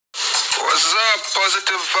What's up,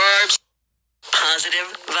 positive vibes?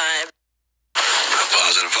 Positive vibe.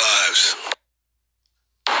 Positive vibes.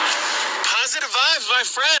 Positive vibes, my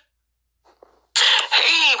friend.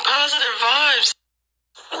 Hey, positive vibes.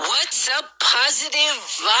 What's up, positive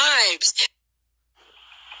vibes?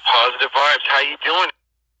 Positive vibes, how you doing?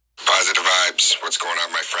 Positive vibes. What's going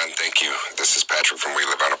on, my friend? Thank you. This is Patrick from We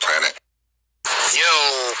Live on a Planet.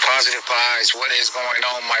 Yo, positive vibes. What is going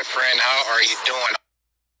on, my friend? How are you doing?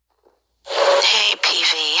 Hey,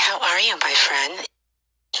 PV, how are you, my friend?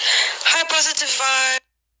 Hi, positive vibe.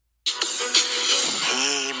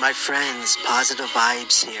 Hey, my friends, positive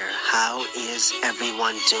vibes here. How is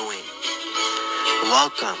everyone doing?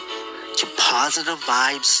 Welcome to Positive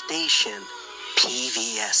Vibes Station,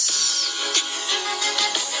 PVS.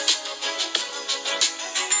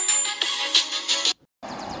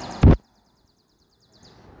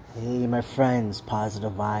 Hey, my friends,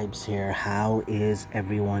 positive vibes here. How is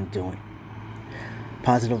everyone doing?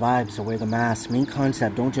 Positive vibes, so wear the mask. Main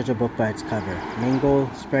concept, don't judge a book by its cover. Main goal,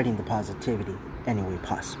 spreading the positivity any way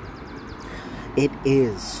possible. It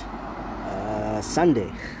is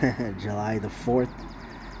Sunday, July the 4th,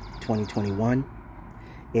 2021.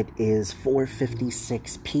 It is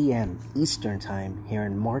 4:56 p.m. Eastern Time here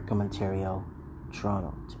in Markham, Ontario,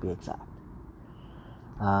 Toronto, to be exact.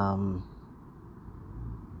 I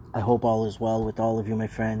hope all is well with all of you, my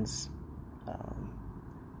friends.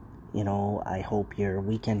 I hope your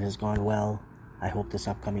weekend has gone well. I hope this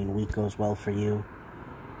upcoming week goes well for you.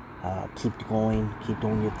 Keep going, keep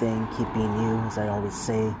doing your thing, keep being you, as I always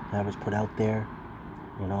say, I always put out there,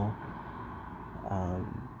 I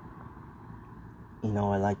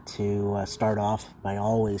like to start off by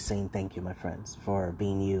always saying thank you, my friends, for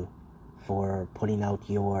being you, for putting out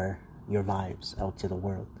your vibes out to the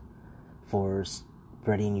world, for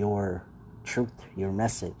spreading your truth, your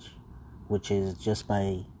message, which is just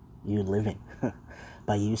by you living,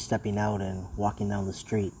 by you stepping out and walking down the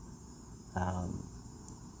street, by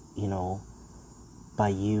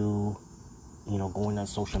you, going on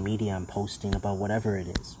social media and posting about whatever it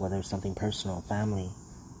is, whether it's something personal, family,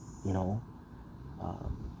 no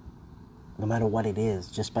matter what it is,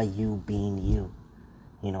 just by you being you,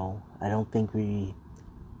 I don't think we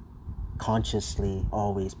consciously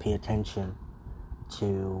always pay attention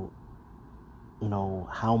to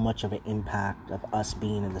how much of an impact of us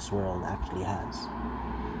being in this world actually has,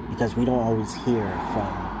 because we don't always hear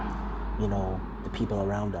from the people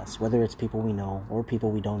around us, whether it's people we know or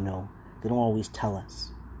people we don't know. They don't always tell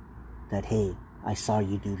us that, hey, I saw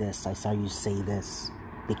you do this, I saw you say this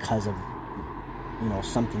because of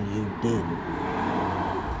something you did.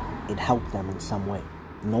 It helped them in some way,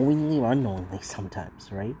 knowingly or unknowingly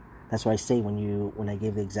sometimes, right? That's why I say when I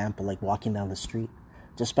gave the example, like walking down the street,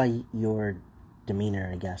 just by your demeanor,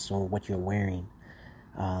 I guess, or what you're wearing,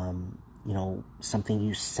 something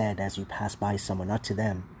you said as you pass by someone, not to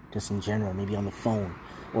them, just in general, maybe on the phone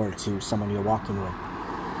or to someone you're walking with.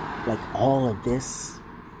 Like, all of this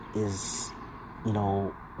is,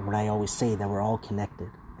 what I always say, that we're all connected,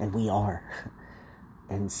 and we are.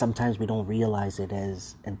 And sometimes we don't realize it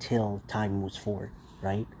until time moves forward,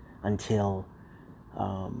 right? Until,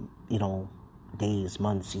 days,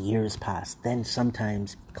 months, years pass. Then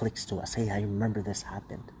sometimes it clicks to us, hey, I remember this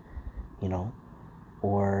happened,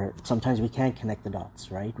 Or sometimes we can't connect the dots,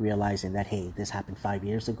 right? Realizing that, hey, this happened 5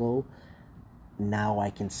 years ago. Now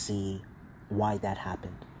I can see why that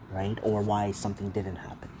happened, right? Or why something didn't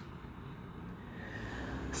happen.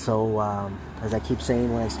 So, as I keep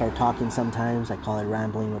saying when I start talking sometimes, I call it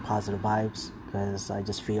rambling with positive vibes, because I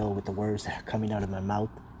just feel with the words that are coming out of my mouth,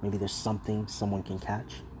 maybe there's something someone can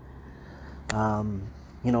catch.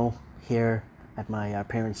 Here at my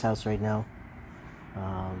parents' house right now,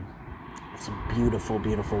 it's a beautiful,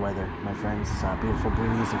 beautiful weather, my friends. Beautiful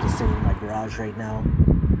breeze. I'm just sitting in my garage right now.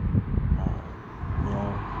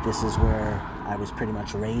 This is where I was pretty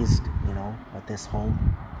much raised, at this home.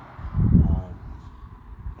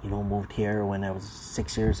 Moved here when I was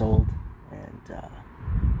 6 years old, and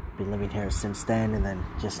been living here since then. And then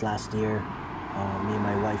just last year, me and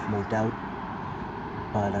my wife moved out.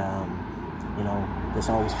 But, this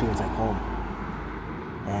always feels like home.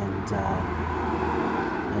 And,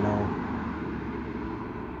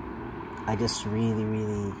 I just really,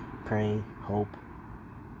 really pray, hope,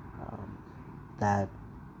 that,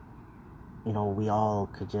 we all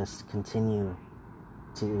could just continue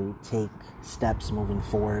to take steps moving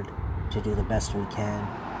forward to do the best we can.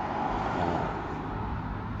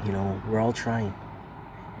 We're all trying.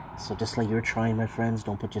 So just like you're trying, my friends,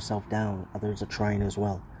 don't put yourself down. Others are trying as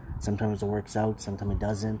well. Sometimes it works out, sometimes it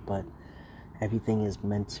doesn't, but everything is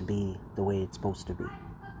meant to be the way it's supposed to be,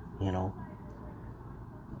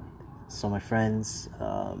 So my friends,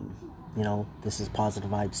 this is Positive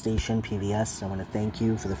Vibe Station, PVS. I want to thank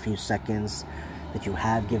you for the few seconds that you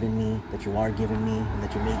have given me, that you are giving me, and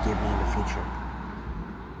that you may give me in the future.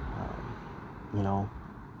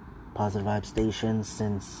 Positive Vibe Station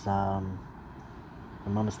since, if I'm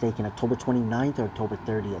not mistaken, October 29th or October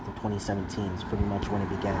 30th of 2017 is pretty much when it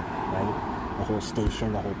began, right? The whole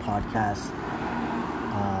station, the whole podcast,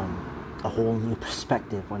 a whole new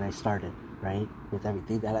perspective when I started, right? With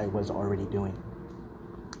everything that I was already doing.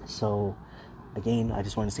 So, again, I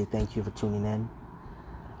just want to say thank you for tuning in.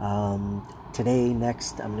 Today,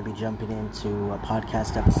 next, I'm going to be jumping into a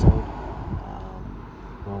podcast episode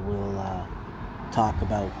where we'll talk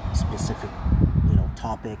about a specific,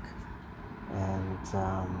 topic. And,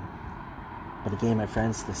 but again, my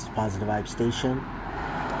friends, this is Positive Vibe Station,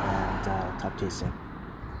 and talk to you soon.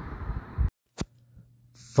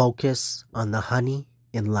 Focus on the honey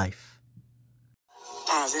in life.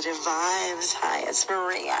 Positive vibes. Hi, it's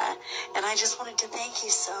Maria. And I just wanted to thank you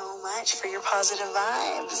so much for your positive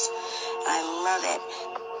vibes. I love it.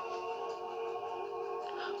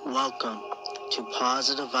 Welcome to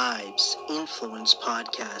Positive Vibes Influence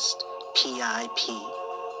Podcast, PIP.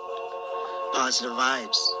 Positive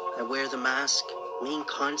Vibes. I wear the mask. Main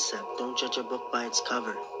concept, don't judge a book by its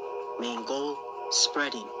cover. Main goal,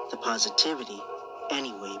 spreading the positivity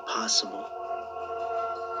any way possible.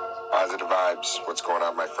 Positive vibes. What's going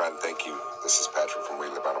on, my friend? Thank you. This is Patrick from We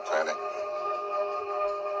Live on a Planet.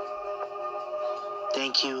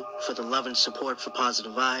 Thank you for the love and support for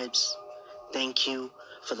Positive Vibes. Thank you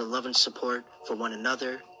for the love and support for one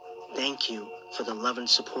another. Thank you for the love and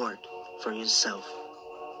support for yourself.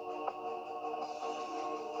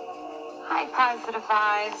 Hi, Positive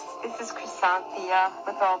Vibes. This is Chrysanthia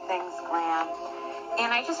with All Things Glam.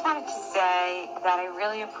 And I just wanted to say that I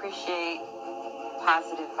really appreciate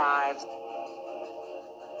Positive Vibes.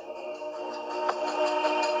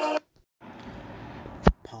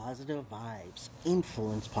 Positive Vibes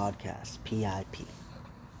Influence Podcast, PIP.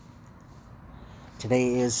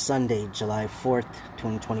 Today is Sunday, July 4th,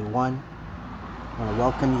 2021. I want to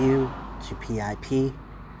welcome you to PIP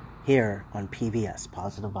here on PVS,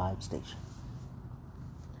 Positive Vibe Station.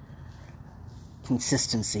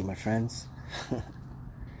 Consistency, my friends.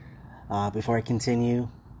 Before I continue,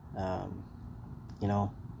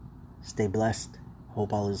 stay blessed.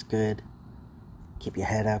 Hope all is good. Keep your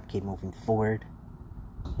head up. Keep moving forward.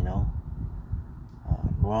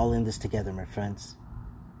 We're all in this together, my friends.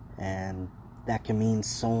 And that can mean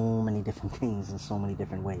so many different things in so many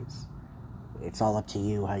different ways. It's all up to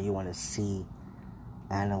you how you want to see,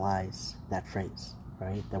 analyze that phrase,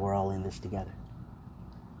 right? That we're all in this together.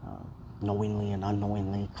 Knowingly and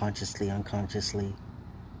unknowingly, consciously, unconsciously,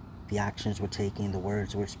 the actions we're taking, the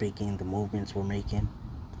words we're speaking, the movements we're making,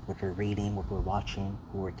 what we're reading, what we're watching,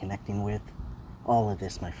 who we're connecting with, all of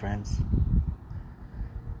this, my friends.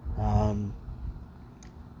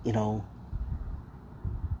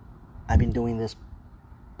 I've been doing this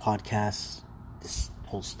podcast, this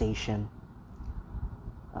whole station,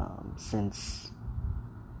 since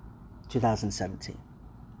 2017,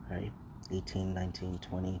 right? 18, 19,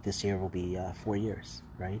 20. This year will be 4 years,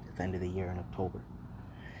 right? At the end of the year in October.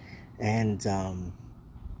 And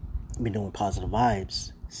I've been doing Positive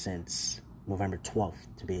Vibes since November 12th,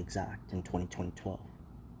 to be exact, in 2012.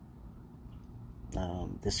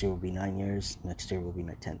 This year will be 9 years. Next year will be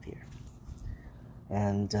my 10th year.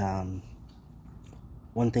 And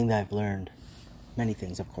one thing that I've learned, many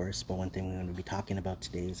things, of course, but one thing we're going to be talking about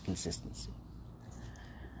today is consistency.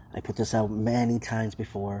 I put this out many times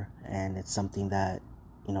before, and it's something that,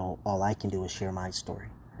 all I can do is share my story,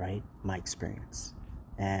 right? My experience.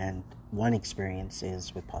 And one experience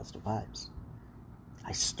is with Positive Vibes.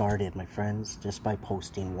 I started, my friends, just by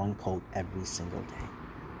posting one quote every single day.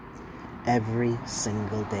 Every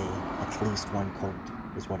single day, at least one quote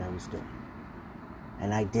is what I was doing.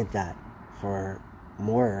 And I did that for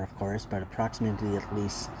more, of course, but approximately at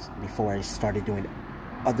least before I started doing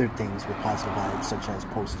other things with Positive Vibes, such as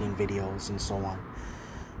posting videos and so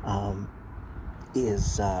on,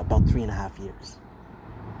 is about 3.5 years,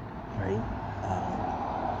 right?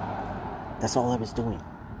 That's all I was doing.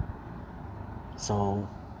 So,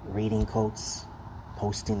 reading quotes,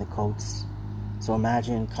 posting the quotes. So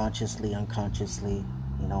imagine consciously, unconsciously,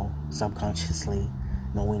 subconsciously,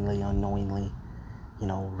 knowingly, unknowingly,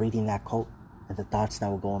 reading that quote and the thoughts that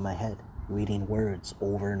will go in my head. Reading words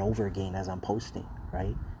over and over again as I'm posting,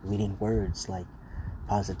 right? Reading words like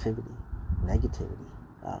positivity, negativity,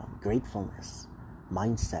 gratefulness,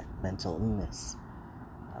 mindset, mental illness,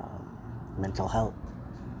 mental health.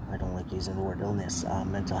 I don't like using the word illness,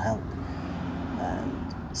 mental health.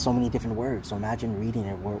 And so many different words. So imagine reading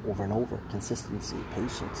it over and over. Consistency,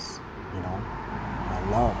 patience,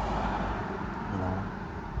 love,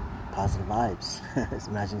 positive vibes.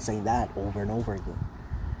 Imagine saying that over and over again.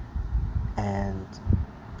 And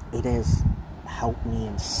it has helped me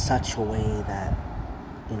in such a way that,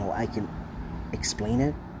 I can explain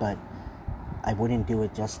it, but I wouldn't do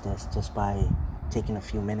it justice just by taking a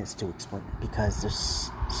few minutes to explain it, because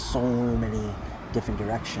there's so many different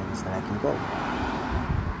directions that I can go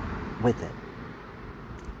with it.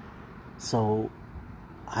 So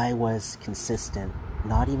I was consistent,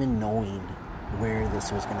 not even knowing where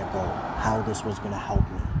this was going to go, how this was going to help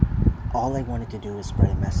me. All I wanted to do was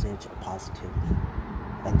spread a message of positivity.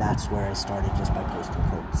 And that's where I started, just by posting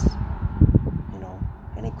quotes,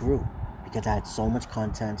 and it grew because I had so much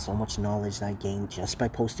content, so much knowledge that I gained just by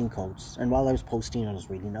posting quotes. And while I was posting, I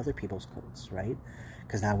was reading other people's quotes, right?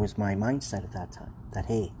 Because that was my mindset at that time, that,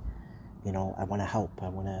 hey, I want to help. I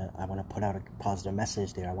want to put out a positive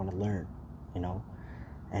message there. I want to learn,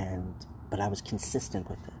 but I was consistent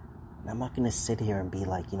with it. And I'm not going to sit here and be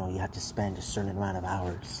like, you have to spend a certain amount of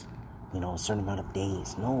hours, a certain amount of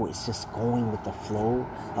days. No, it's just going with the flow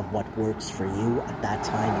of what works for you at that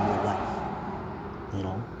time in your life.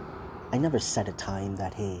 I never set a time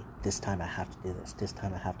that, hey, this time I have to do this, this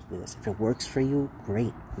time I have to do this. If it works for you,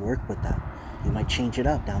 great, work with that. You might change it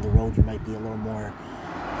up. Down the road, you might be a little more,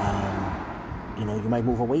 you might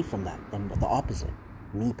move away from that, and the opposite.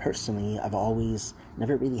 Me personally, I've always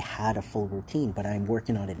never really had a full routine, but I'm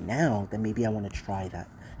working on it now. That maybe I want to try that,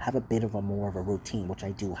 have a bit of more of a routine, which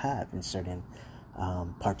I do have in certain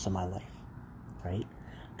parts of my life, right?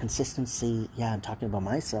 Consistency, yeah, I'm talking about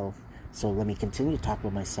myself, so let me continue to talk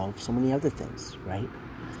about myself. So many other things, right?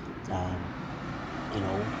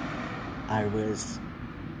 I was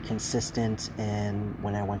consistent in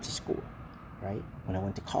when I went to school, right? When I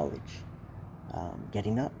went to college,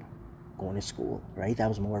 getting up, going to school, right? That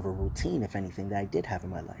was more of a routine, if anything, that I did have in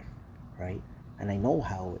my life, right? And I know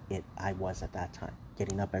how I was at that time,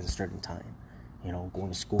 getting up at a certain time, going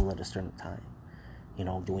to school at a certain time,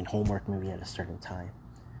 doing homework maybe at a certain time.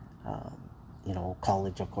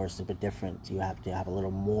 College, of course, is a bit different. You have to have a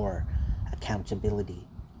little more accountability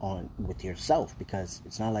with yourself, because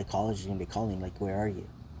it's not like college is going to be calling, like, where are you,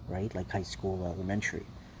 right? Like high school, elementary.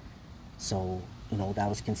 So, that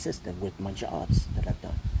was consistent with my jobs that I've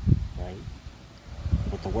done, right?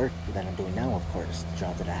 With the work that I'm doing now, of course, the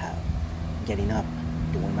job that I have. Getting up,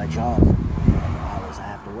 doing my job, the hours I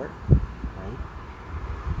have to work, right?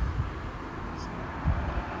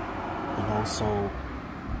 So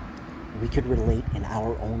we could relate in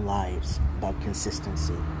our own lives about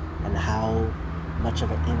consistency and how much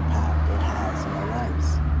of an impact it has in our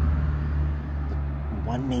lives. The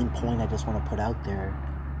one main point I just want to put out there,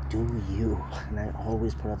 do you. And I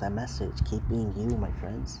always put out that message. Keep being you, my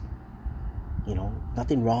friends.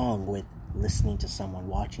 Nothing wrong with listening to someone,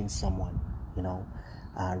 watching someone,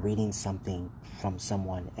 reading something from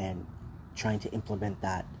someone and trying to implement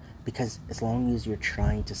that. Because as long as you're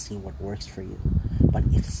trying to see what works for you. But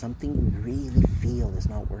if something you really feel is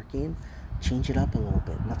not working, change it up a little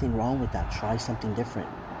bit. Nothing wrong with that. Try something different.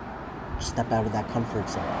 Step out of that comfort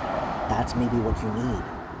zone. That's maybe what you need,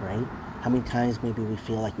 right? How many times maybe we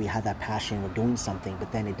feel like we have that passion, we're doing something,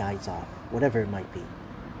 but then it dies off. Whatever it might be.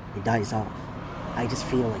 It dies off. I just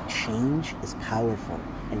feel like change is powerful,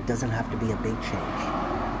 and it doesn't have to be a big change.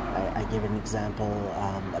 I give an example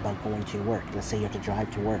about going to your work. Let's say you have to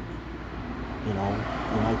drive to work. You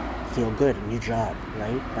might feel good in your job,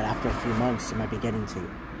 right? But after a few months, it might be getting to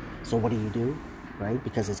you. So what do, right?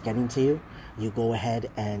 Because it's getting to you, you go ahead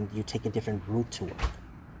and you take a different route to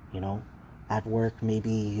work. At work,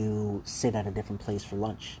 maybe you sit at a different place for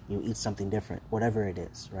lunch. You eat something different, whatever it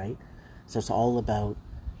is, right? So it's all about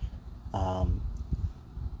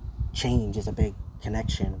change is a big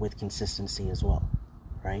connection with consistency as well,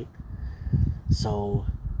 right? So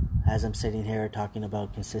as I'm sitting here talking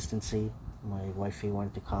about consistency, my wifey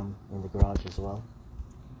wanted to come in the garage as well.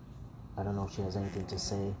 I don't know if she has anything to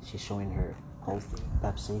say. She's showing her healthy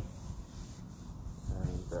Pepsi.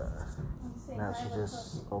 And now she's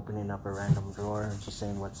just opening up a random drawer and she's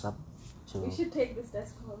saying what's up to... We should take this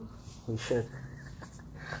desk home. We should.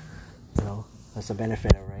 That's a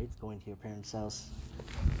benefit, right? Going to your parents' house.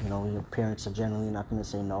 Your parents are generally not going to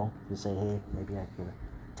say no. You say, hey, maybe I could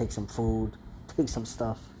take some food, take some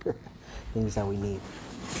stuff, things that we need.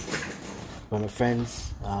 But my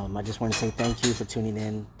friends, I just want to say thank you for tuning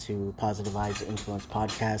in to Positive Vibes Influence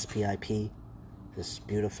Podcast, PIP. This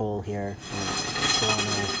beautiful here in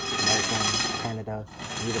Toronto, America, Canada.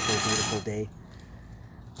 Beautiful, beautiful day.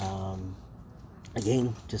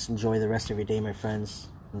 Again, just enjoy the rest of your day, my friends.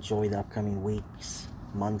 Enjoy the upcoming weeks.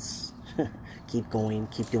 months. Keep going,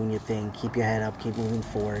 keep doing your thing, keep your head up, keep moving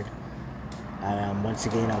forward. Once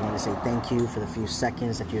again, I want to say thank you for the few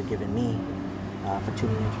seconds that you're giving me for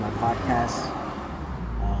tuning into my podcast.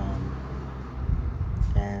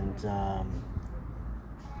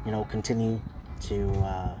 Continue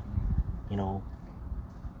to,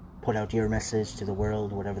 put out your message to the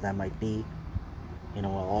world, whatever that might be. I'll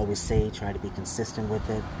always say, try to be consistent with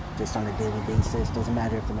it, just on a daily basis. Doesn't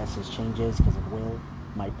matter if the message changes, because it will.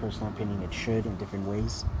 My personal opinion, it should in different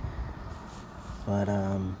ways. But,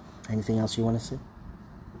 anything else you want to say?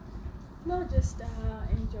 No, just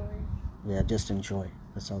enjoy. Yeah, just enjoy.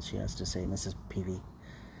 That's all she has to say, Mrs. PV.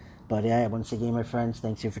 But yeah, once again, my friends,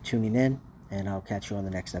 thanks you for tuning in, and I'll catch you on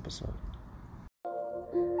the next episode.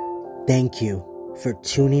 Thank you for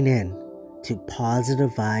tuning in to Positive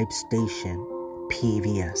Vibe Station,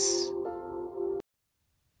 PVS.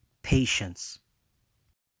 Patience,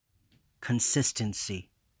 consistency,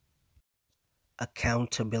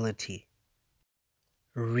 accountability,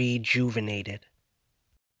 rejuvenated,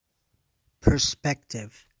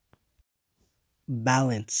 perspective,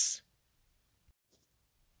 balance,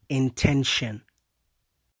 intention,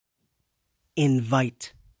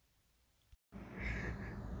 invite.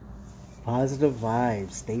 Positive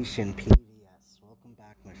Vibes Station PVS. Welcome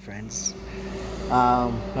back, my friends.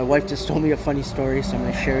 My wife just told me a funny story, so I'm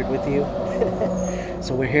going to share it with you.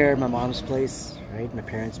 So we're here at my mom's place, right? My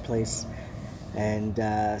parents' place. And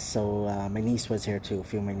so my niece was here too. A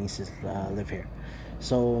few of my nieces live here.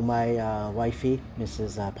 So my wifey,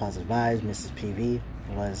 Mrs. Positive Vibes, Mrs. PV,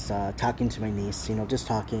 was talking to my niece, just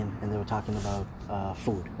talking, and they were talking about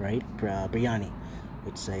food, right? Biryani.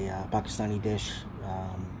 It's a Pakistani dish.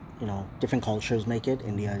 Different cultures make it,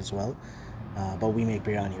 India as well. But we make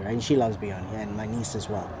biryani, right? And she loves biryani, and my niece as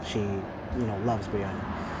well. She, loves biryani.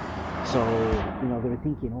 So, they were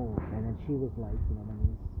thinking, and then she was like, my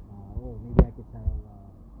niece, maybe I could tell,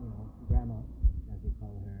 grandma, as they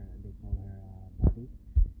call her Bobby.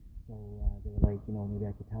 So they were like, maybe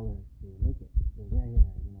I could tell her to make it. So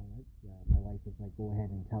my wife is like, go ahead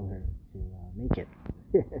and tell her to make it.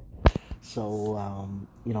 So,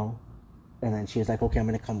 and then she was like, okay, I'm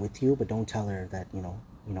going to come with you, but don't tell her that,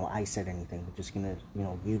 I said anything. We're just going to,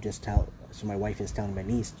 you just tell. So my wife is telling my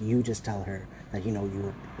niece, you just tell her that, can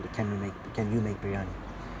you make biryani?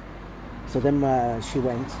 So then she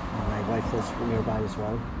went, and my wife was nearby as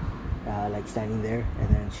well, standing there. And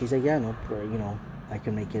then she's like, yeah, no, I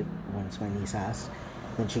can make it once my niece asks.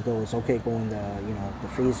 Then she goes, okay, go in the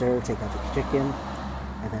freezer, take out the chicken.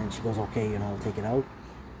 And then she goes, okay, I'll take it out.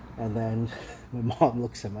 And then my mom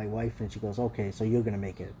looks at my wife and she goes, okay, so you're going to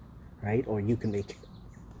make it, right? Or you can make it.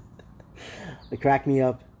 It cracked me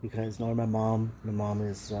up because knowing my mom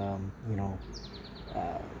is,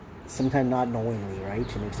 sometimes not knowingly, right?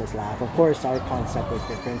 She makes us laugh. Of course, our concept was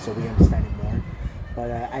different, so we understand it more.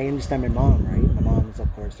 But I understand my mom, right? My mom is,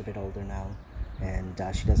 of course, a bit older now. And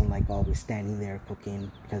she doesn't like always standing there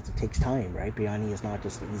cooking because it takes time, right? Biryani is not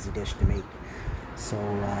just an easy dish to make. So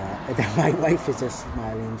then my wife is just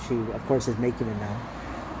smiling. She, of course, is making it now,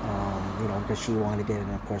 because she wanted it,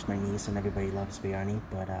 and of course my niece and everybody loves biryani.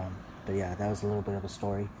 But yeah, that was a little bit of a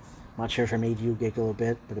story. I'm not sure if it made you giggle a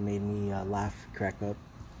bit, but it made me laugh, crack up.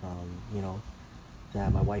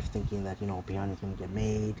 My wife thinking that biryani's gonna get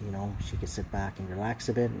made. She could sit back and relax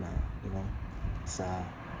a bit, and it's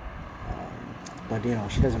but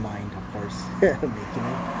she doesn't mind, of course, making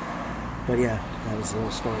it. But yeah, that was a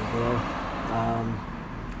little story there.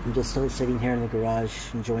 I'm just still sitting here in the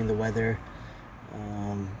garage, enjoying the weather.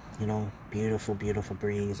 Beautiful, beautiful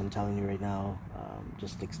breeze. I'm telling you right now,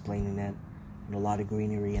 just explaining it. A lot of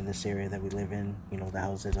greenery in this area that we live in. The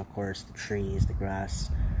houses, of course, the trees, the grass,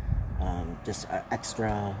 just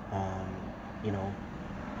extra,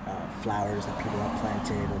 flowers that people have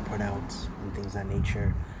planted or put out and things of that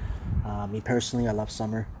nature. Me personally, I love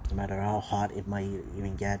summer, no matter how hot it might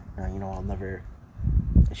even get.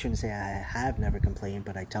 I shouldn't say I have never complained,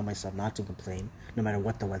 but I tell myself not to complain, no matter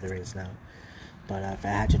what the weather is now. But if I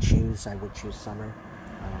had to choose, I would choose summer,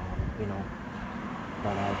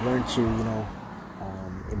 But I've learned to,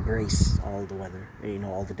 embrace all the weather,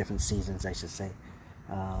 all the different seasons, I should say.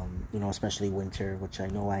 Especially winter, which I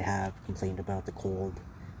know I have complained about, the cold,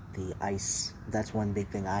 the ice. That's one big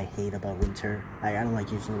thing I hate about winter. I don't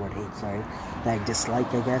like using the word hate, sorry. That I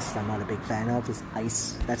dislike, I guess, I'm not a big fan of, is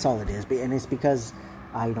ice. That's all it is. And it's because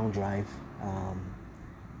I don't drive.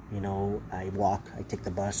 I walk, I take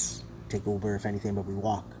the bus, take Uber if anything, but we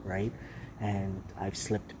walk, right? And I've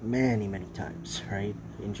slipped many, many times, right?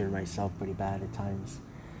 Injured myself pretty bad at times.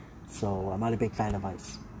 So I'm not a big fan of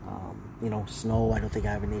ice. Snow, I don't think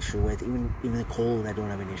I have an issue with. Even the cold, I don't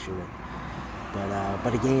have an issue with.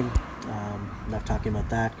 But again, not talking about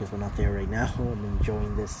that because we're not there right now. I'm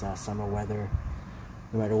enjoying this summer weather.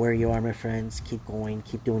 No matter where you are, my friends, keep going,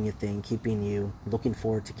 keep doing your thing, keep being you. Looking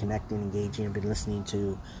forward to connecting, engaging. I've been listening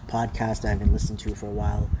to podcasts I haven't listened to for a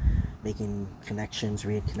while, making connections,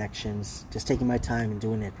 connections, just taking my time and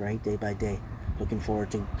doing it, right, day by day. Looking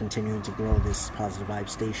forward to continuing to grow this Positive Vibe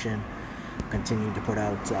station, continuing to put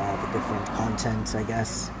out the different content, I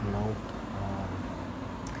guess, you know.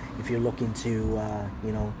 If you're looking to,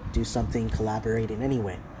 do something, collaborate in any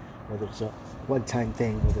way, whether it's a one-time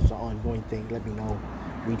thing, whether it's an ongoing thing, let me know.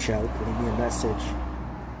 Reach out, leave me a message.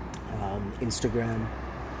 Instagram,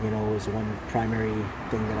 is one primary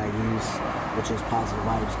thing that I use, which is Positive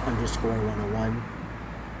Vibes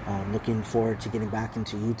 _101. Looking forward to getting back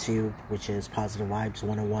into YouTube, which is Positive Vibes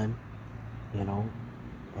 101,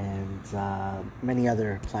 and many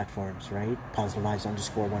other platforms, right? Positive Vibes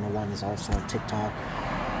 _101 is also on TikTok.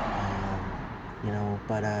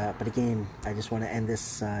 But again, I just want to end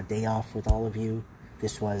this day off with all of you.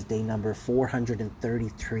 This was day number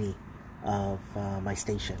 433 of my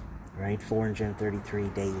station, right? 433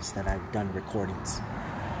 days that I've done recordings.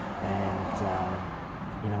 And,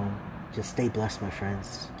 just stay blessed, my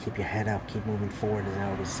friends. Keep your head up. Keep moving forward, as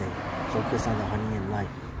I always say. Focus on the honey in life.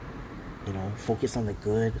 Focus on the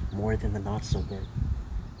good more than the not so good.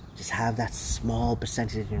 Just have that small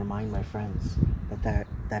percentage in your mind, my friends.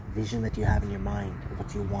 That vision that you have in your mind of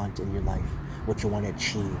what you want in your life, what you want to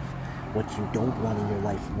achieve, what you don't want in your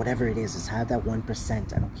life, whatever it is, just have that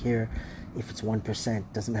 1%. I don't care if it's 1%.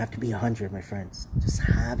 It doesn't have to be 100, my friends. Just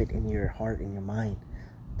have it in your heart, in your mind,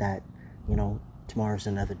 that, tomorrow's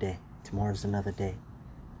another day. Tomorrow's another day.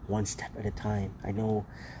 One step at a time. I know,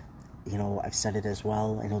 I've said it as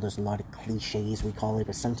well. I know there's a lot of cliches, we call it,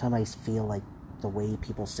 but sometimes I feel like the way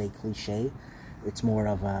people say cliche, it's more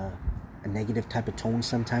of a negative type of tone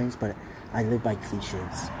sometimes, but I live by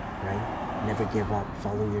cliches, right? Never give up,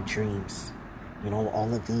 follow your dreams.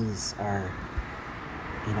 All of these are,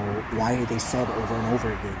 why are they said over and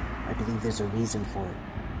over again? I believe there's a reason for it.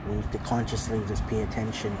 We need to consciously just pay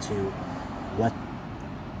attention to what,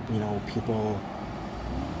 people,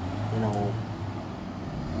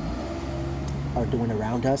 are doing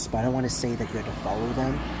around us, but I don't want to say that you have to follow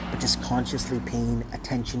them, but just consciously paying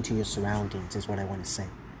attention to your surroundings is what I want to say.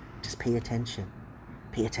 Just pay attention.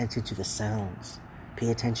 Pay attention to the sounds.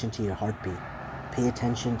 Pay attention to your heartbeat. Pay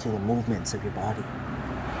attention to the movements of your body.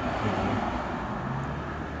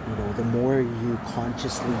 The more you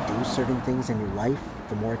consciously do certain things in your life,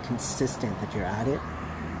 the more consistent that you're at it,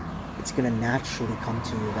 it's going to naturally come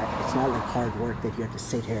to you. That it's not like hard work that you have to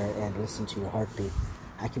sit here and listen to your heartbeat.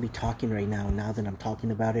 I can be talking right now that I'm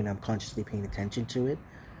talking about it and I'm consciously paying attention to it.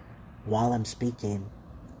 While I'm speaking,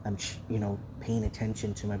 I'm, paying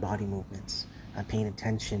attention to my body movements. I'm paying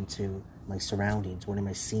attention to my surroundings. What am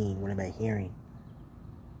I seeing? What am I hearing?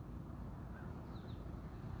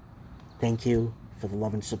 Thank you for the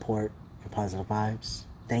love and support for Positive Vibes.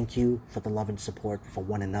 Thank you for the love and support for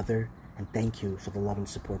one another. And thank you for the love and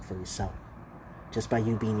support for yourself. Just by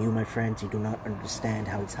you being you, my friends, you do not understand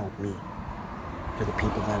how it's helped me. For the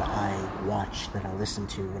people that I watch, that I listen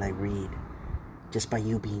to, what I read. Just by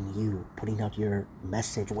you being you, putting out your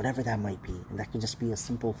message, whatever that might be. And that can just be a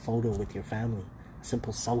simple photo with your family. A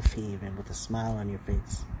simple selfie even with a smile on your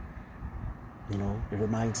face. It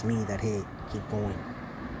reminds me that, hey, keep going.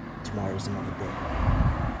 Tomorrow's another day.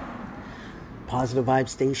 Positive Vibe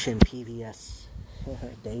Station, PVS.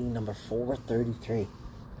 Day number 433.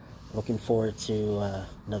 Looking forward to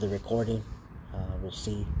another recording. We'll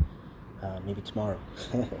see. Maybe tomorrow.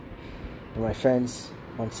 But my friends,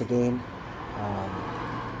 once again,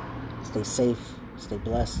 stay safe, stay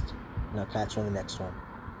blessed, and I'll catch you on the next one.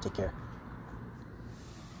 Take care.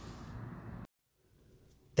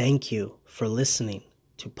 Thank you for listening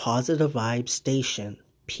to Positive Vibe Station,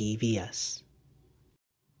 PVS.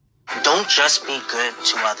 Don't just be good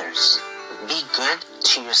to others. Be good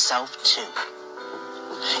to yourself too.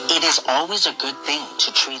 It is always a good thing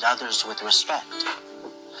to treat others with respect.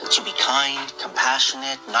 To be kind,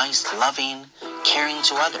 compassionate, nice, loving, caring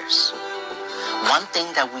to others. One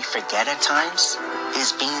thing that we forget at times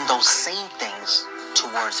is being those same things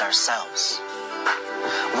towards ourselves.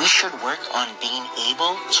 We should work on being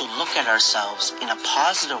able to look at ourselves in a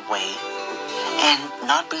positive way and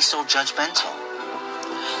not be so judgmental.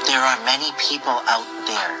 There are many people out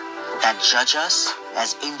there that judge us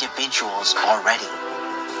as individuals already.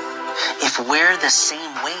 If we're the same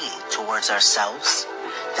way towards ourselves,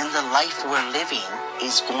 then the life we're living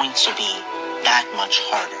is going to be that much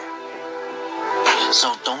harder.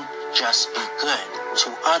 So don't just be good to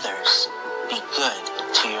others, be good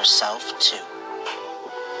to yourself too.